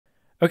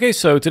Okay,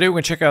 so today we're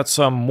going to check out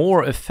some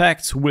more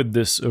effects with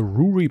this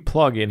Ruri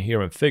plugin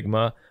here in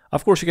Figma.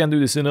 Of course, you can do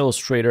this in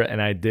Illustrator,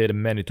 and I did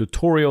many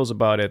tutorials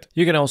about it.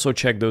 You can also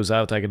check those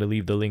out. I'm going to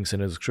leave the links in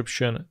the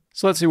description.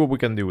 So let's see what we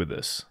can do with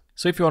this.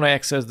 So if you want to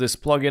access this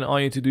plugin, all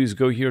you need to do is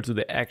go here to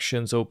the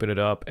actions, open it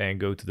up, and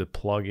go to the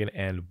plugin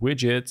and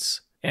widgets,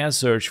 and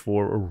search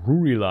for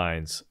Ruri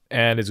lines.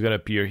 And it's going to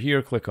appear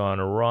here. Click on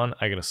run.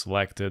 I'm going to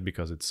select it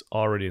because it's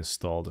already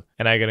installed.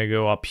 And I'm going to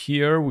go up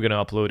here. We're going to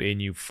upload a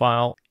new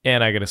file.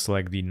 And I'm going to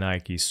select the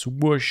Nike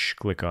swoosh.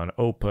 Click on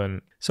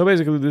open. So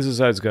basically this is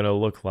how it's going to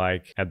look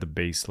like at the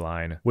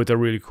baseline with a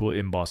really cool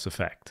emboss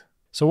effect.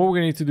 So what we're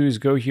going to need to do is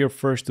go here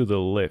first to the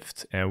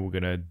lift. And we're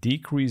going to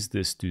decrease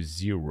this to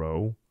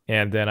 0.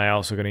 And then I'm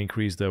also going to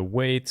increase the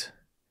weight.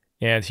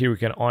 And here we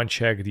can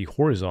uncheck the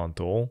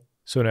horizontal.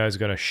 So now it's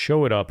going to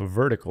show it up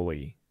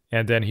vertically.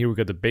 And then here we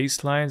got the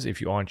baselines.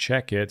 If you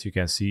uncheck it, you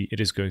can see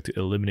it is going to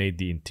eliminate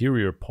the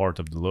interior part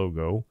of the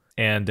logo.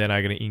 And then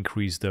I'm going to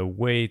increase the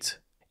weight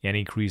and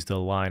increase the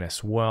line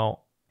as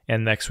well.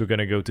 And next we're going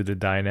to go to the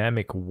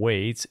dynamic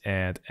weight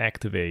and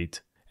activate.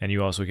 And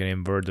you also can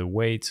invert the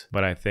weight,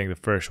 but I think the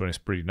first one is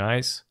pretty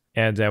nice.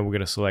 And then we're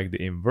going to select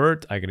the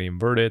invert. I'm going to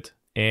invert it.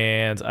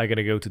 And I'm going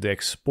to go to the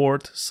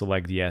export,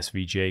 select the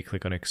SVJ,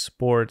 click on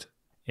export.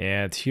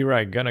 And here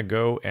I'm going to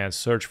go and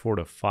search for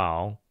the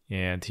file.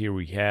 And here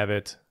we have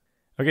it.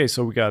 Okay,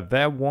 so we got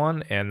that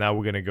one, and now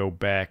we're gonna go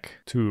back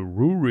to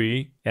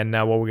Ruri, and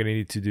now what we're gonna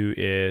need to do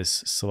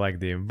is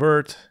select the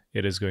invert.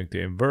 It is going to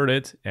invert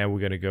it, and we're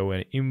gonna go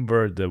and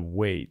invert the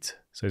weight.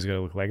 So it's gonna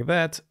look like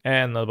that,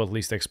 and not but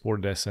least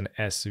export it as an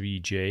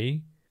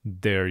SVJ.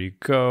 There you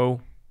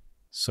go.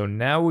 So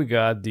now we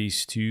got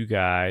these two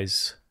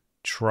guys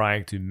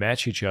trying to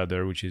match each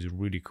other, which is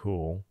really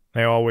cool.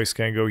 I always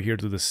can go here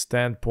to the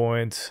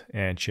standpoint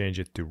and change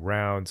it to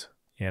round,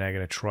 and I'm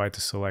gonna try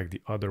to select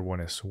the other one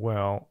as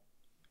well.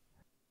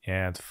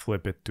 And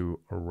flip it to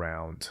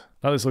around.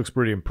 Now this looks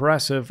pretty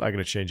impressive. I'm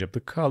gonna change up the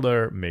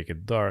color, make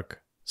it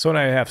dark. So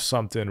now I have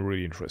something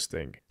really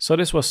interesting. So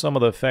this was some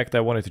of the effect. I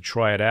wanted to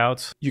try it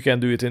out. You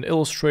can do it in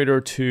Illustrator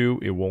too.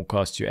 It won't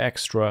cost you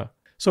extra.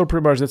 So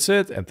pretty much that's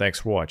it, and thanks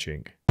for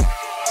watching.